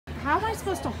how am I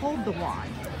supposed to hold the wand?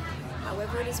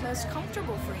 However it is most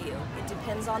comfortable for you. It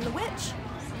depends on the witch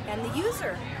and the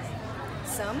user.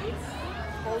 Some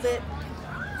hold it,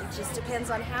 it just depends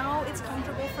on how it's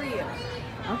comfortable for you.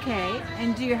 Okay,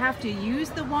 and do you have to use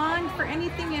the wand for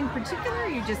anything in particular?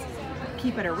 You just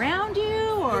keep it around you,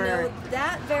 or? You know,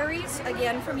 that varies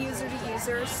again from user to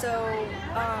user. So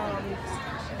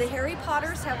the Harry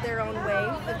Potters have their own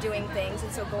way of doing things,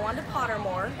 and so go on to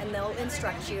Pottermore and they'll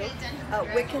instruct you.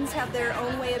 Wiccans have their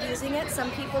own way of using it. Some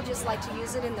people just like to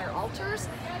use it in their altars.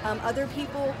 Other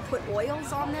people put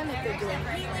oils on them if they're doing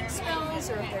healing spells,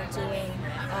 or if they're doing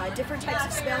different types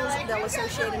of spells, they'll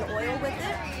associate an oil with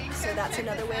it. So that's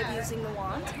another way of using the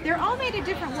wand. They're all made of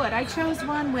different wood. I chose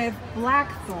one with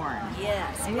blackthorn.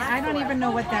 Yes, I don't even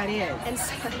know what that is. And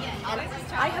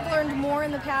I have learned more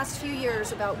in the past few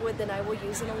years about wood than I will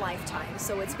use in a lifetime.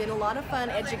 So it's been a lot of fun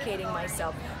educating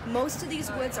myself. Most of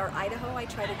these woods are Idaho. I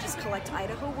try to just collect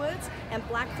Idaho woods, and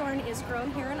blackthorn is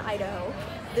grown here in Idaho.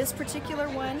 This particular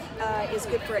one is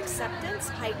good for acceptance,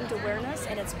 heightened awareness,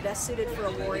 and it's best suited for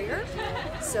a warrior.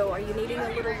 So are you needing a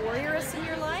little warrioress in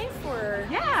your life, or?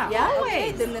 Yeah, Yeah, always.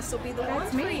 okay, then this will be the one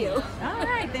for you. All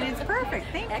right, then it's perfect.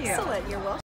 Thank you. Excellent, you're welcome.